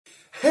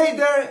Hey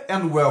there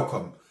and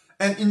welcome.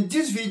 And in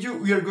this video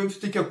we are going to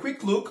take a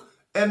quick look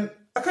and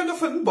a kind of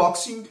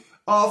unboxing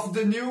of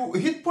the new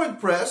Hit Point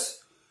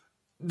Press,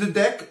 the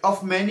deck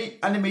of many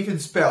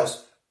animated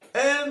spells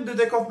and the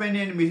deck of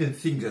many animated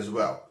things as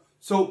well.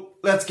 So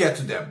let's get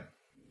to them.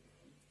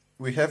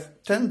 We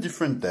have 10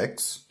 different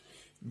decks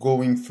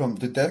going from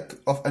the deck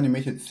of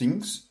animated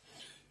things,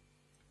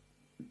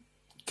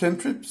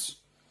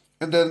 cantrips,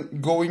 and then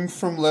going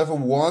from level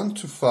 1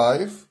 to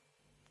 5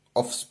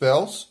 of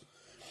spells.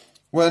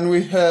 When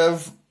we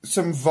have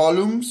some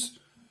volumes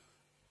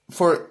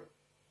for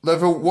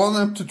level 1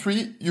 up to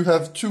 3, you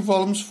have 2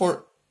 volumes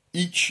for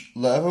each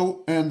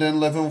level, and then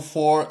level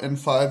 4 and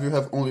 5 you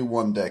have only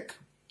 1 deck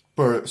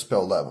per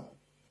spell level.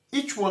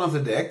 Each one of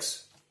the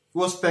decks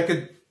was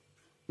packed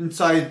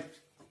inside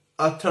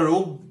a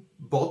tarot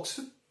box.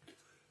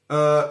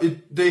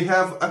 They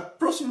have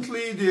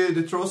approximately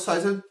the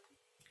tarot-sized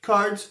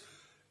cards,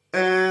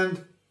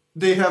 and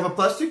they have a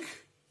plastic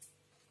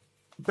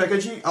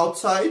packaging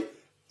outside.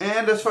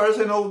 And as far as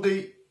I know,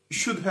 they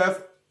should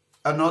have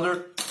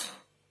another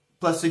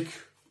plastic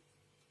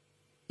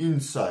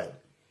inside.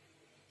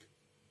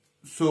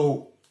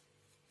 So,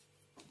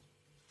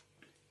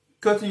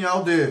 cutting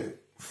out the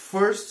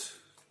first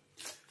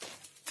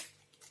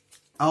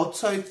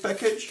outside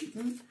package,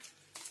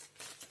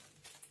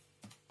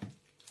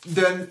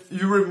 then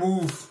you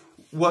remove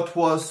what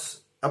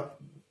was,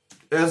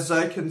 as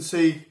I can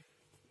say,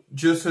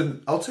 just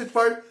an outside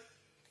part.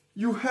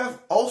 You have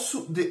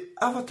also the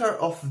Avatar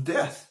of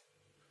Death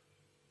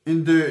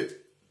in the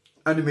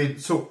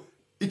animated, so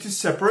it is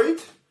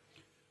separate.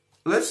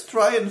 Let's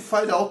try and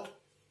find out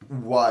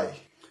why.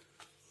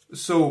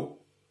 So,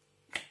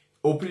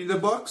 opening the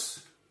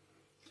box,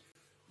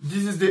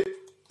 this is the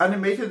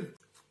animated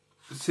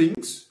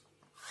things.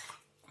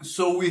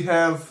 So we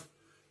have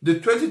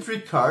the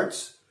 23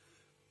 cards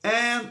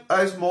and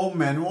a small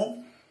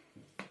manual.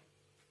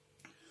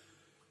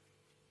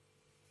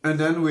 And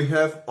then we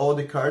have all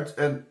the cards,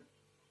 and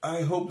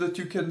I hope that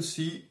you can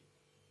see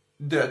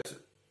that,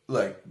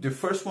 like, the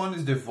first one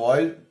is the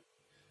Void.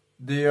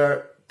 They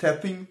are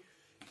tapping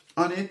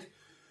on it.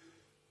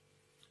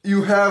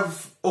 You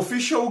have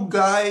official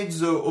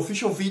guides,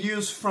 official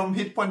videos from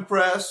Hit Point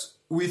Press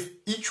with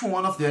each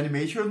one of the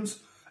animations.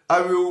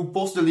 I will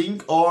post the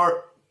link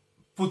or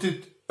put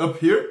it up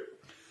here.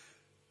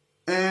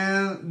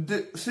 And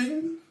the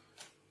thing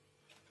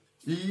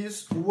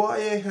is why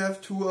I have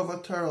 2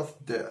 Avatar of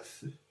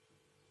Death.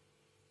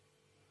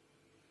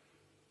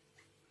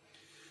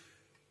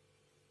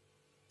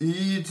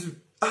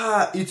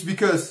 It's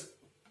because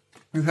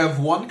you have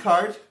 1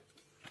 card,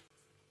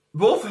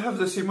 both have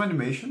the same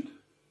animation.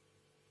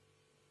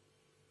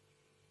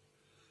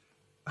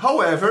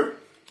 However,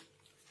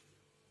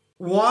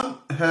 one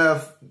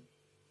has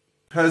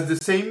the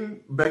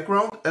same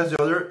background as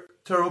the other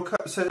tarot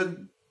set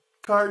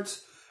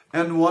cards,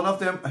 and one of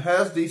them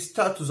has the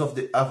status of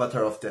the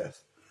Avatar of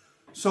Death.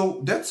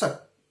 So that's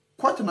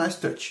quite a nice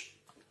touch,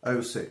 I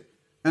would say.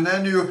 And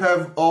then you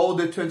have all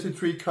the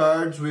 23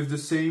 cards with the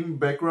same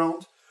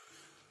background,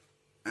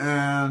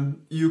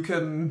 and you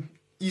can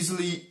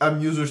easily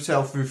amuse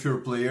yourself with your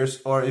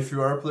players, or if you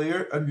are a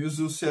player, amuse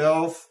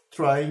yourself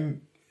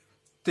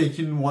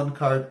taking 1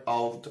 card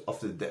out of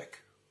the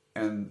deck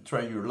and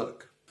trying your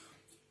luck.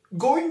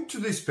 Going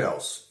to the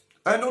spells,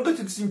 I know that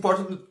it's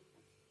important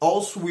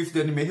also with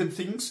the animated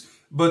things,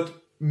 but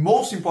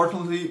most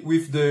importantly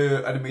with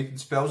the animated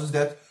spells is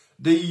that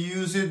they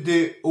use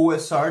the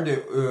OSR,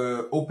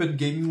 the Open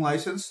Gaming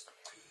License,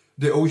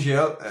 the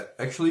OGL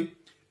actually,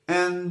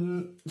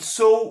 and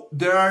so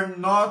there are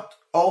not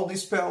all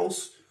these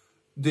spells.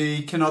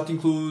 They cannot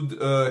include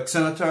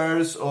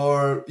Xanatars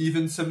or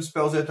even some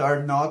spells that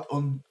are not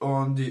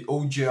on the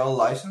OGL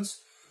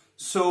license.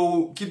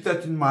 So keep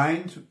that in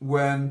mind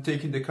when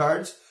taking the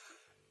cards.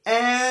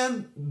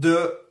 And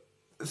the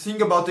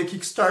thing about the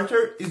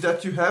Kickstarter is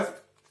that you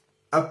have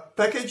a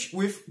package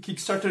with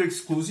Kickstarter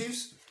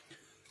exclusives.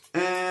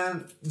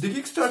 And the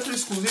Kickstarter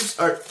exclusives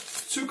are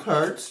 2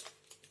 cards.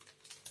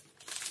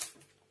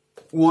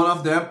 One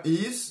of them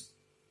is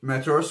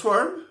Meteor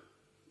Swarm,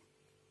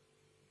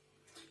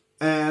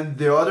 and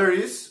the other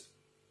is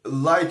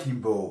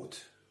Lightning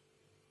Bolt.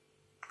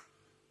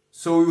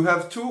 So you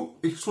have 2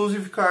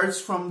 exclusive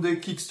cards from the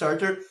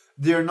Kickstarter.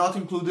 They are not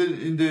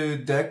included in the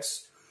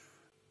decks,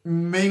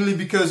 mainly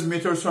because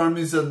Meteor Swarm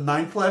is a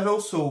 9th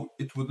level, so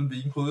it wouldn't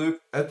be included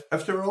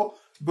after all.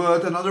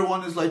 But another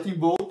one is Lightning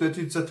Bolt, that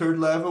it's a 3rd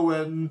level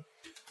and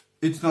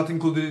it's not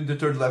included in the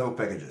 3rd level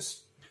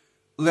packages.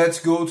 Let's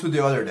go to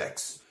the other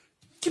decks.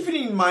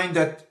 Keeping in mind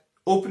that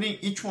opening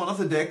each one of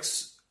the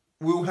decks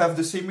will have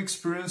the same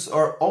experience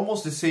or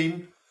almost the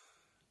same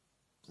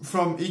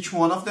from each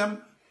one of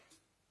them,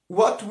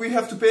 what we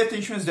have to pay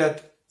attention is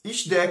that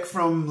each deck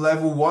from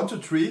level 1 to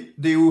 3,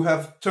 they will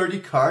have 30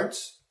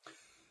 cards.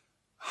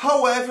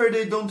 However,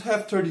 they don't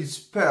have 30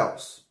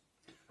 spells.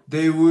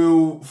 They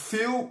will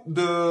fill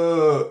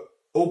the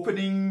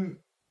opening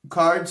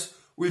cards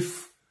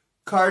with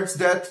cards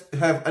that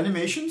have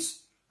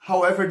animations.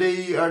 However,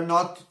 they are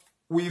not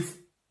with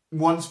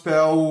one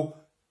spell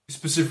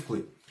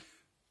specifically.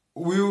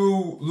 We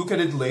will look at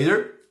it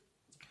later.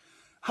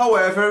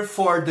 However,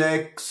 for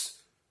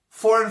decks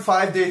 4 and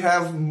 5, they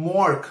have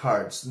more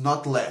cards,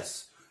 not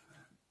less.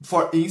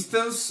 For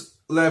instance,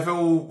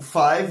 level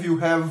 5, you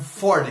have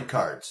 40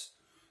 cards.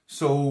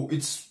 So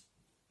it's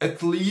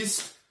at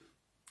least,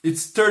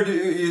 it's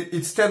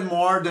 10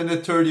 more than the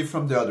 30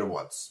 from the other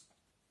ones.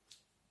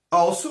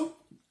 Also,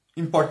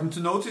 important to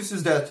notice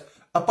is that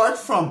apart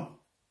from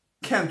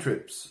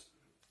cantrips,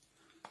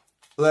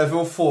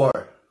 level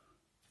 4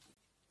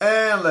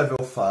 and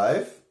level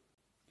 5,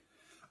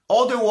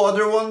 all the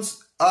other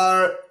ones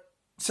are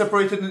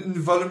separated in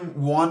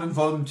volume 1 and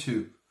volume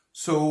 2.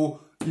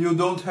 So you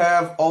don't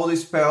have all the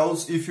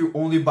spells if you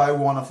only buy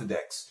one of the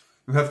decks.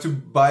 You have to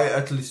buy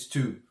at least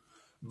 2.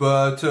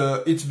 But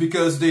it's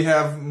because they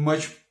have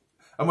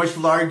a much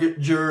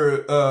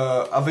larger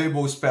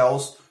available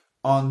spells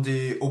on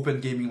the Open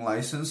Gaming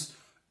license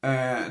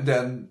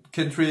than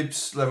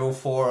cantrips level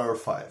 4 or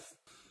 5.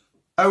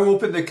 I will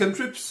open the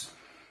cantrips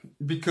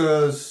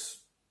because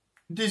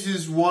this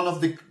is one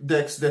of the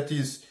decks that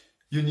is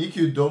unique.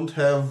 You don't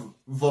have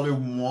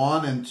volume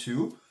 1 and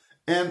 2.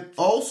 And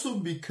also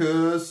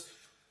because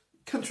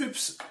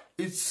cantrips,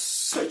 it's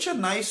such a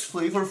nice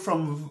flavor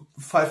from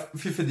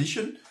 5th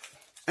edition.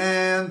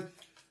 And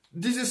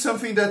this is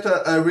something that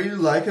I really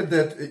like,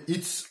 that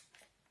it's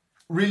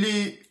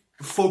really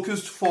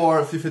focused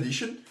for 5th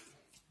edition.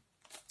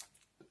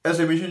 As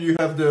I mentioned, you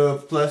have the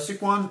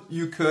plastic one,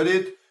 you cut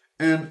it,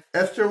 and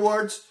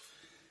afterwards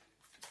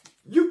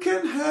you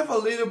can have a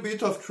little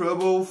bit of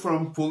trouble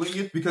from pulling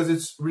it because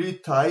it's really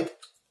tight,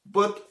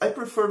 but I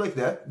prefer like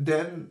that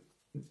than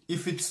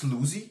if it's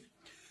loosey.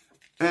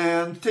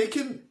 And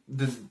taking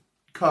the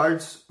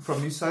cards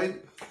from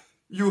inside,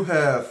 you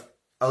have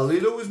a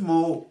little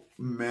small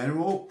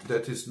manual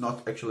that is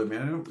not actually a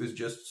manual, it's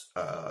just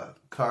a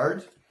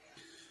card.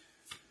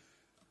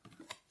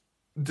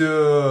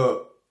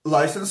 The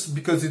license,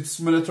 because it's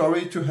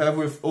mandatory to have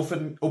with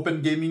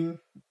open gaming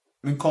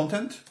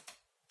content.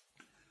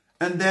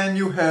 And then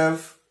you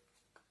have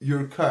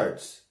your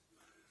cards.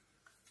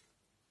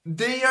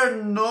 They are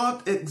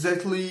not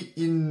exactly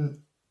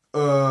in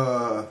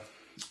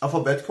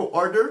alphabetical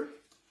order,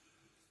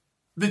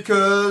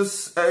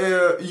 because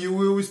you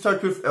will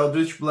start with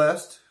Eldritch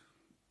Blast.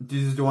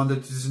 This is the one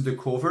that is in the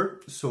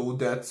cover, so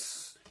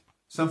that's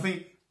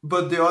something.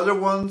 But the other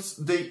ones,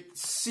 they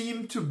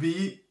seem to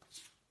be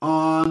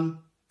on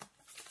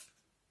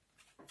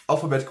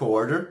alphabetical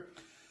order.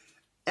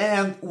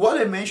 And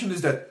what I mentioned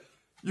is that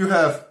you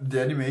have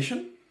the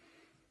animation.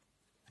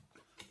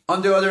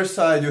 On the other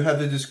side, you have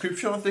the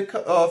description of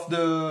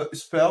the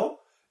spell.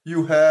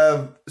 You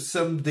have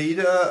some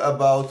data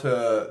about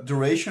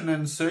duration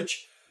and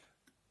such,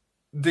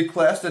 the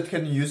class that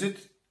can use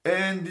it,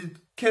 and it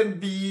can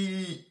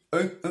be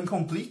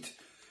incomplete,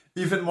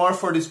 even more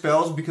for the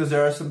spells, because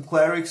there are some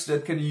clerics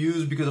that can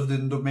use because of the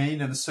domain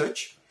and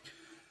such.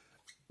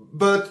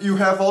 But you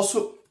have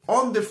also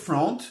on the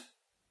front,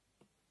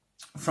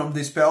 from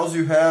the spells,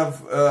 you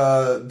have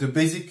the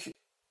basic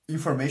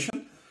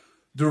information,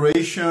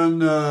 duration,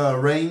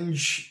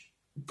 range,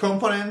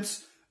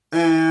 components,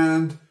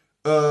 and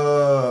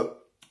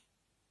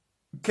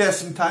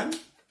casting time.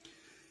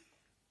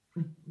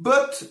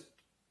 But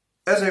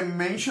as I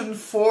mentioned,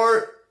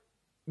 for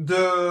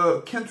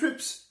the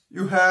cantrips,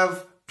 you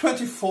have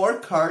 24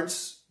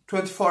 cards,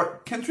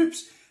 24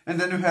 cantrips, and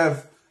then you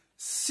have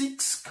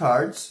 6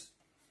 cards.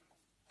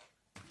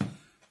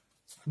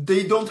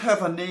 They don't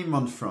have a name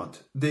on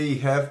front. They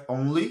have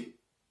only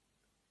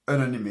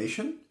an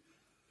animation.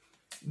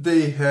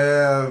 They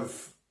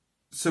have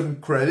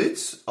some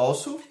credits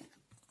also,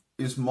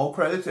 a small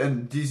credit,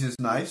 and this is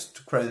nice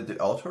to credit the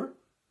author.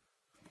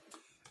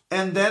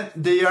 And then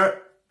they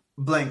are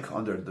blank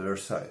on their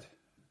side.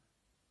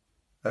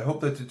 I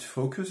hope that it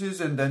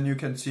focuses and then you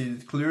can see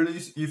it clearly.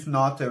 If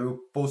not, I will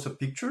post a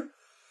picture.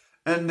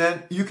 And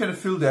then you can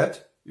feel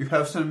that. You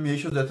have some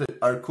animations that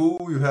are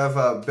cool. You have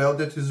a bell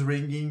that is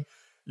ringing.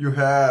 You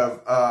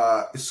have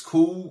a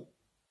skull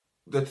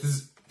that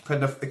is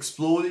kind of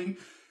exploding.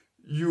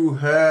 You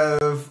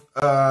have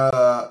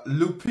a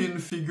Lupin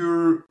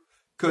figure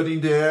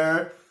cutting the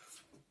air.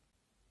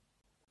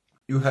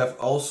 You have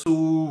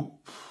also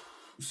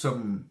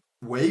some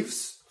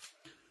waves,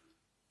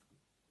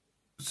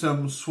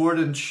 some sword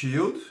and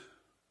shield,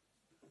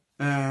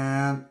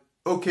 and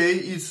okay,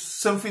 it's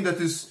something that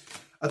is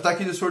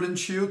attacking the sword and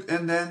shield,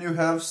 and then you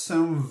have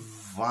some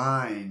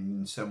vine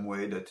in some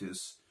way that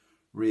is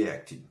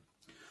reacting.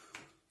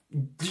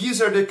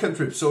 These are the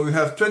cantrips. So you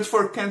have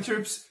 24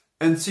 cantrips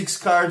and 6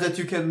 cards that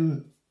you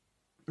can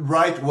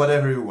write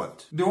whatever you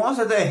want. The ones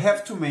that I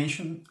have to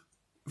mention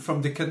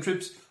from the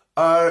cantrips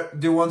are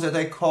the ones that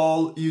I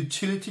call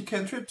utility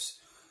cantrips.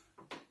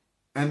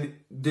 And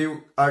they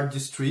are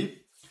these 3.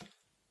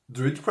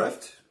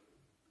 Druidcraft.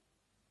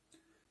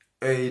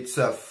 It's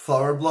a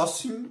flower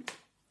blossom.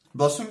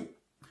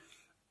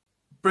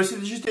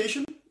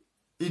 Prestidigitation.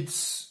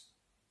 It's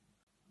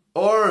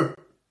or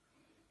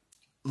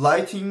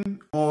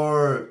lighting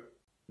or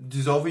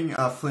dissolving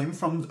a flame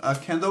from a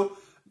candle.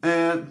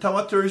 and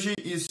Thaumaturgy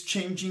is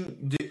changing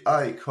the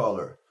eye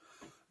color.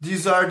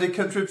 These are the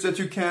cantrips that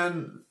you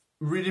can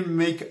really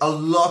make a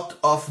lot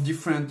of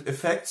different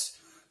effects,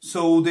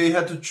 so they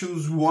had to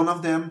choose one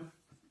of them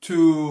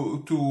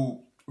to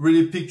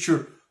really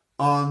picture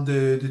on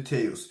the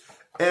details.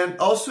 And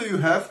also you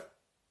have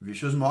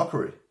Vicious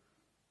Mockery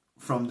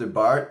from the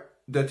Bard,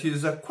 that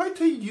is quite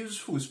a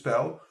useful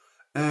spell,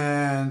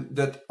 and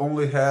that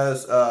only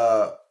has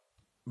a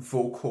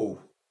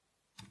vocal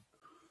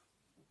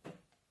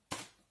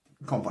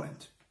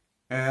component.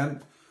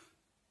 And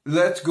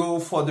let's go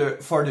for the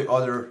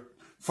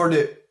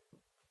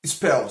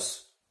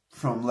spells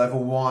from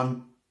level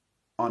 1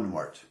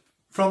 onward.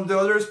 From the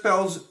other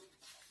spells,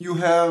 you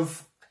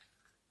have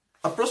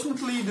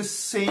approximately the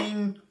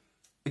same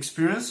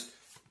experience.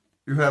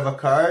 You have a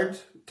card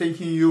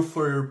thanking you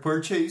for your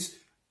purchase,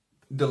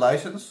 the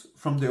license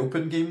from the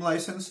open game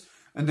license,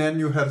 and then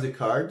you have the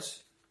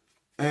cards,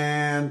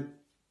 and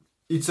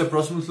it's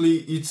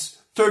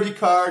 30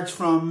 cards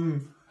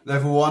from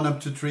level 1 up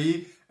to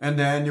 3, and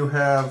then you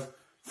have,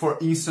 for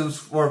instance,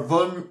 for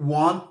volume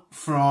 1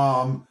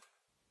 from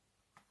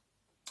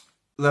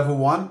level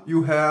 1,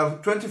 you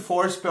have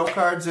 24 spell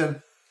cards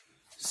and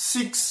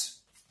 6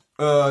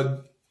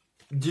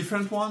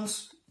 different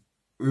ones.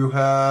 You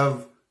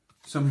have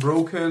some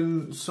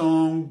broken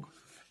song,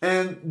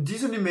 and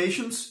these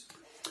animations,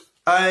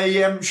 I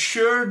am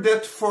sure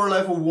that for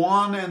level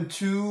 1 and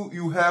 2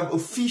 you have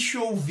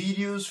official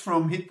videos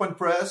from Hitpoint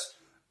Press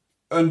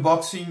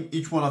unboxing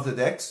each one of the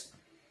decks,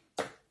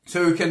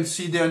 so you can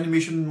see the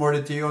animation in more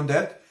detail on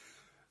that.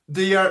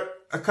 They are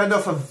a kind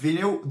of a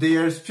vinyl, they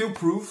are spill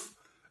proof,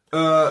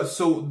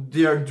 so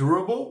they are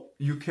durable.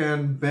 You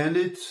can bend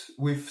it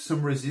with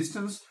some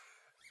resistance.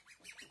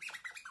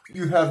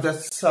 You have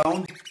that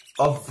sound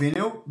of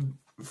vinyl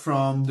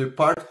from the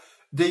part.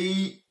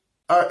 They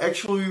are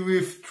actually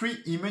with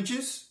 3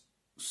 images,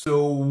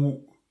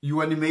 so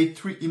you animate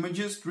 3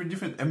 images, 3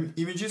 different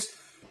images,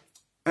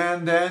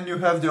 and then you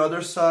have the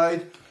other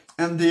side,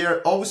 and they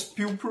are all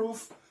spill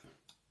proof.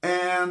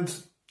 And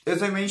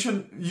as I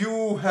mentioned,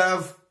 you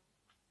have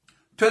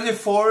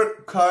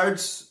 24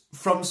 cards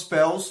from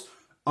spells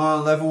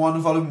on level 1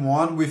 volume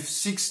 1 with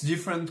 6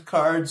 different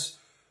cards,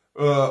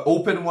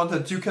 open one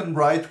that you can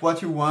write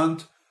what you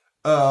want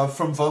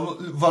from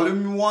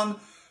volume 1.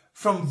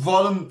 From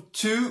volume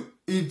 2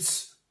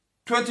 it's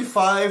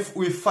 25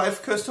 with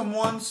 5 custom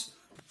ones.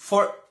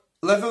 For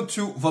level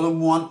 2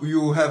 volume 1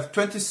 you have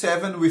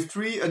 27 with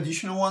 3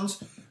 additional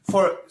ones.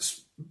 For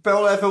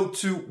spell level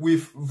 2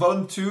 with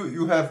volume 2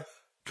 you have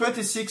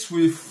 26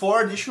 with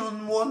 4 additional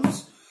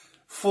ones.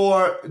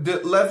 For the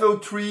level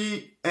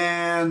 3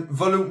 and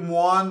volume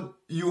 1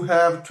 you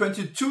have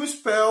 22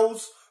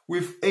 spells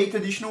with 8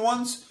 additional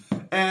ones.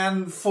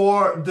 And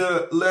for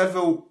the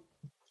level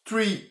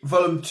 3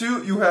 volume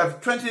 2 you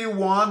have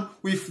 21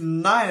 with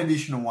 9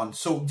 additional ones.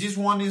 So this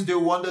one is the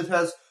one that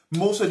has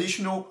most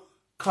additional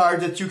card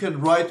that you can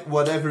write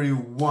whatever you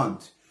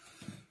want.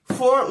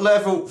 For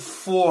level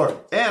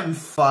 4 and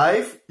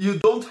 5 you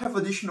don't have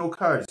additional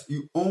cards,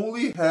 you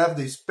only have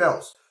the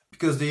spells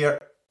because they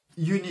are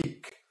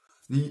unique.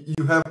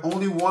 You have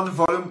only one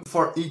volume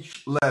for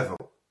each level,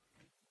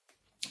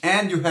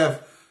 and you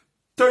have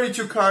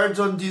 32 cards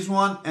on this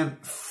one and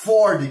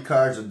 40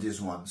 cards on this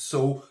one,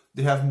 so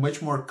they have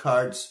much more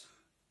cards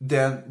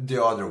than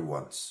the other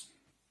ones.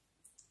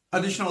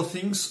 Additional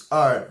things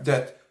are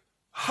that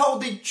how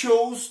they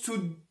chose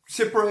to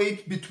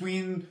separate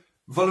between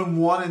volume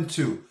 1 and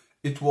 2.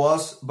 It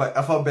was by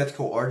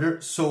alphabetical order,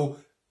 so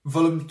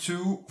volume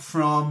 2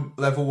 from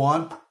level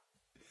 1,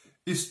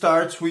 it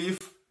starts with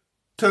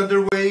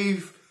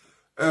Thunderwave,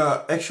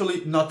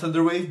 actually not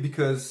Thunderwave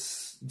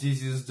because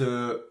this is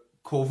the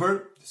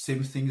cover,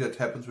 same thing that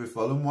happens with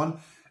volume 1,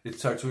 it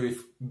starts with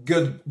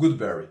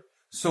Goodberry.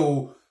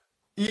 So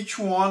each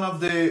one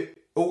of the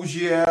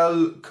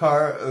OGL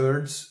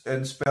cards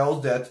and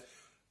spells that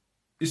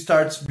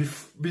starts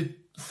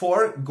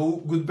before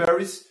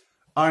Goodberries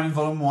are in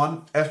volume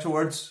 1,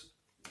 afterwards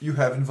you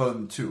have in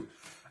volume 2.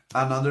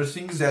 Another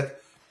thing is that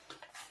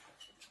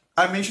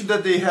I mentioned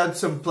that they had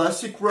some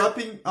plastic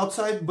wrapping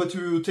outside, but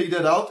we will take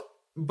that out.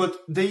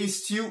 But they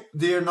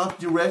are not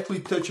directly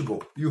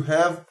touchable. You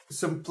have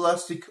some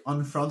plastic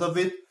on front of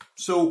it,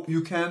 so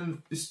you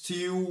can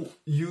still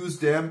use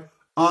them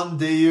on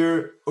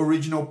their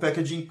original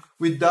packaging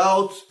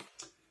without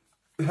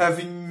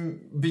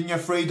being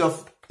afraid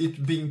of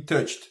it being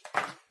touched.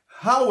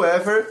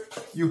 However,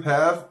 you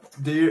have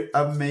their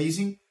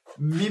amazing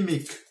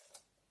Mimic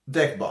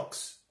deck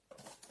box.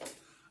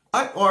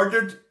 I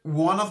ordered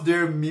one of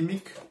their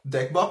Mimic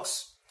deck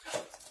box.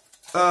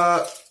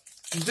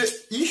 The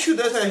issue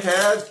that I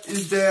had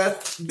is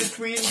that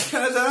between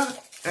Canada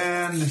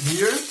and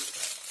here,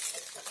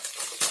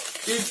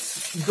 it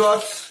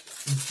got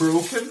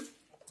broken.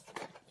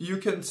 You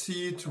can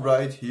see it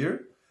right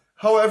here.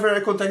 However, I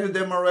contacted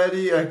them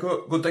already. I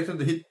contacted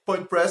the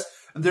Hitpoint Press,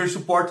 and their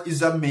support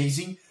is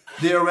amazing.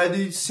 They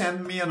already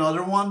sent me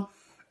another one,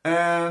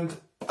 and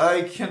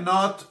I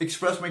cannot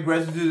express my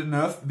gratitude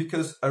enough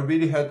because I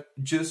really had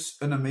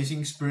just an amazing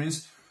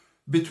experience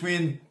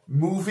between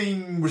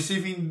moving,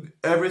 receiving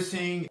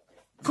everything.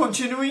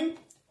 Continuing,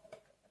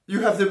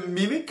 you have the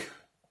Mimic.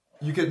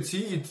 You can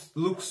see it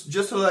looks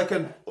just like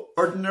an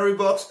ordinary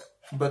box,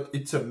 but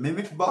it's a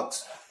Mimic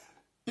box.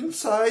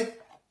 Inside,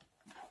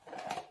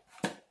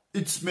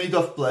 it's made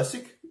of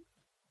plastic.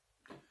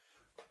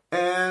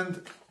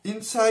 And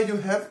inside you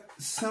have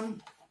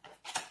some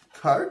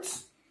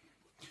cards.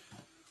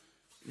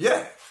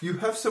 Yeah, you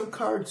have some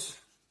cards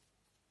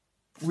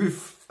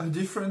with a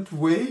different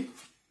way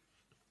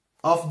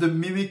of the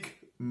Mimic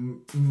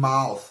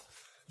mouth,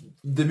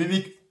 the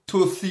Mimic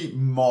toothy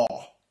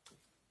maw.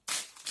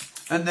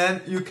 And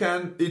then you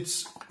can,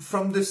 it's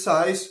from the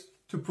size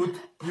to put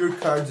your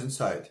cards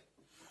inside.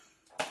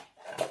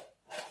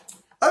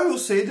 I will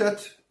say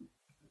that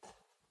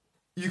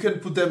you can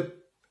put them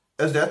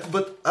as that,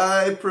 but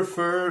I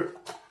prefer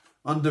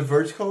on the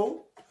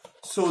vertical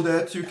so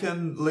that you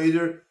can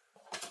later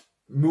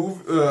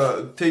move,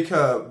 take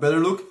a better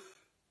look.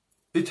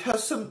 It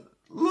has some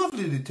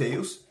lovely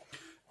details,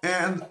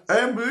 and I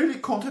am really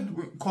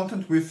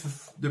content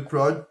with the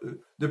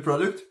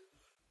product.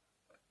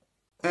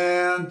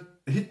 And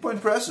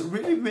Hitpoint Press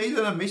really made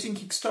an amazing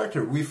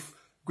Kickstarter with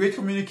great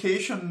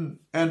communication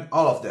and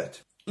all of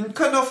that. In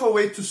kind of a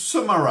way to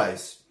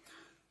summarize,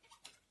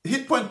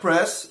 Hitpoint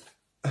Press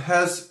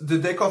has the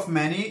Deck of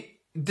Many.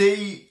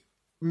 They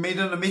made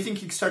an amazing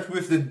Kickstarter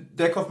with the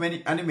Deck of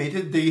Many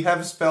animated. They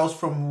have spells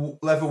from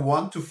level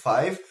 1 to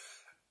 5,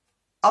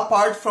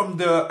 apart from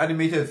the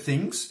animated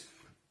things,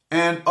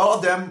 and all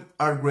of them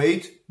are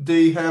great.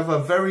 They have a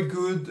very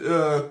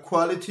good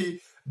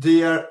quality.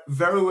 They are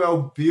very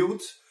well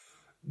built.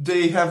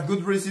 They have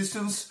good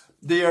resistance.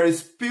 They are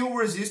spill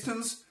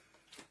resistance.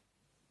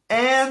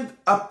 And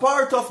a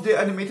part of the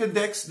animated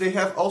decks, they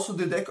have also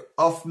the Deck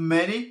of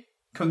Many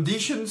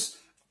conditions,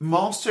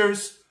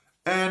 monsters,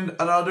 and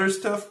another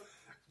stuff.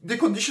 The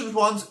conditions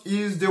ones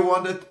is the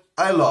one that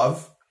I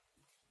love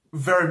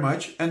very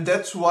much, and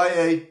that's why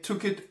I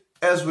took it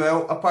as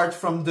well, apart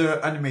from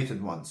the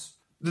animated ones.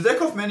 The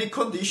Deck of Many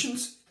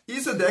Conditions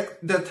is a deck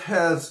that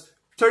has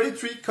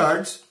 33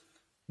 cards,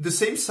 the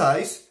same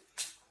size.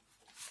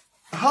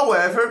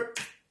 However,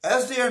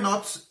 as they are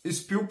not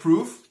spill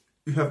proof,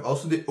 you have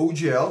also the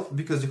OGL,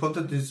 because the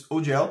content is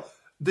OGL.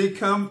 They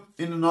come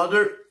in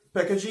another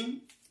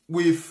packaging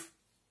with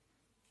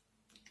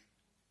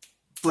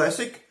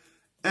plastic,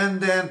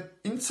 and then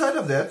inside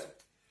of that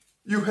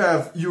you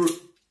have your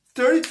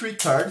 33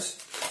 cards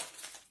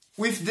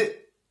with the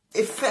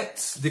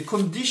effects, the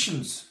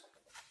conditions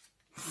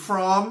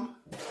from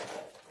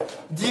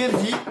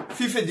D&D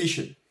 5th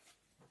edition.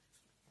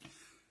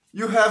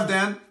 You have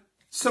then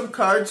some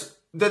cards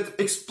that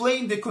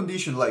explain the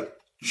condition, like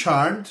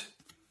Charmed,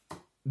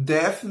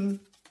 Deafened,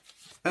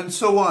 and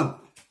so on.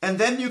 And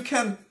then you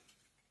can,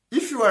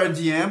 if you are a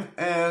DM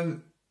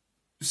and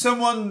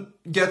someone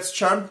gets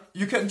charmed,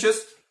 you can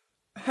just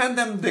hand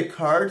them the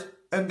card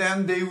and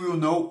then they will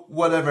know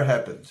whatever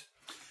happened.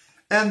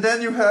 And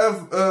then you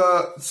have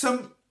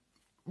some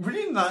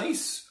really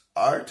nice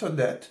art on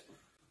that,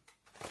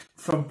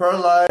 from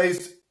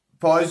Paralyzed,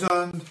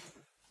 Poisoned,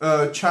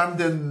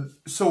 Charmed, and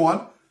so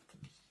on.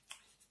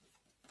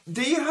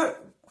 They are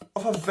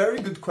of a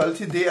very good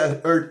quality. They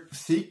are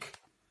thick,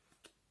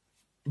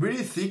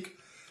 really thick,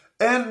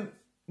 and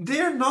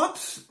they are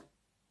not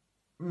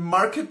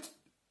marketed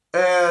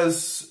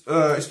as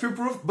spill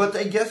proof, but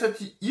I guess that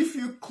if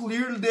you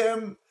clear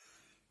them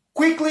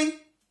quickly,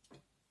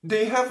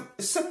 they have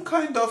some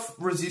kind of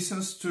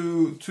resistance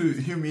to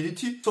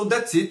humidity. So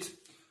that's it.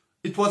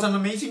 It was an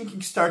amazing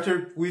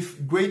Kickstarter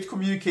with great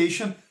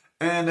communication,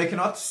 and I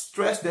cannot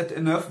stress that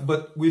enough,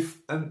 but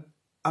with an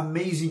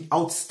amazing,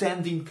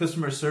 outstanding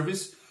customer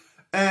service.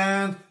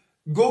 And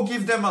go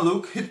give them a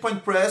look.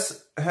 Hitpoint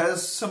Press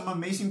has some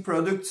amazing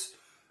products.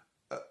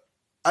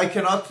 I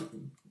cannot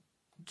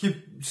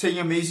keep saying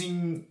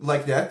amazing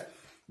like that,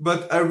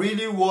 but I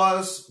really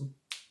was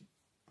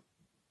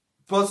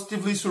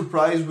positively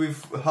surprised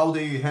with how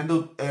they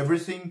handled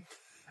everything.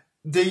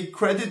 They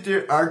credit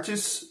their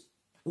artists,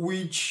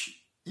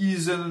 which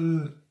is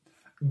a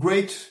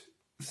great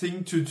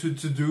thing to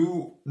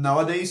do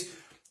nowadays.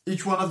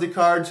 Each one of the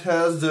cards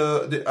has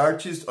the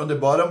artist on the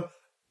bottom,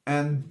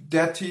 and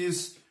that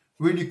is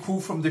really cool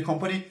from the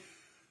company.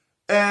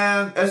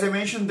 And as I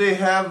mentioned, they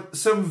have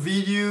some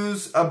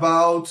videos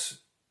about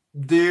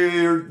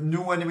their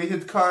new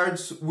animated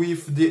cards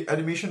with the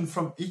animation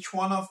from each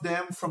one of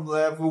them from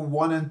level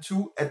 1 and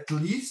 2 at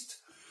least.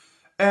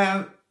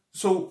 And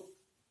so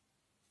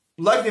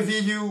like the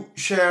video,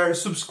 share,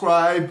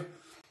 subscribe.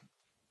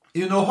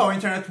 You know how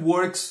internet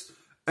works,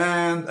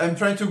 and I'm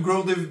trying to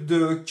grow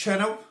the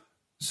channel,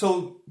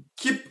 so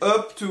keep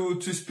up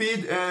to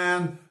speed.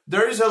 And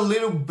there is a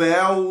little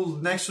bell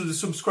next to the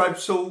subscribe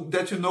so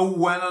that you know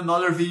when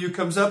another video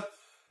comes up.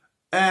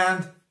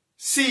 And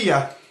see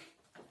ya!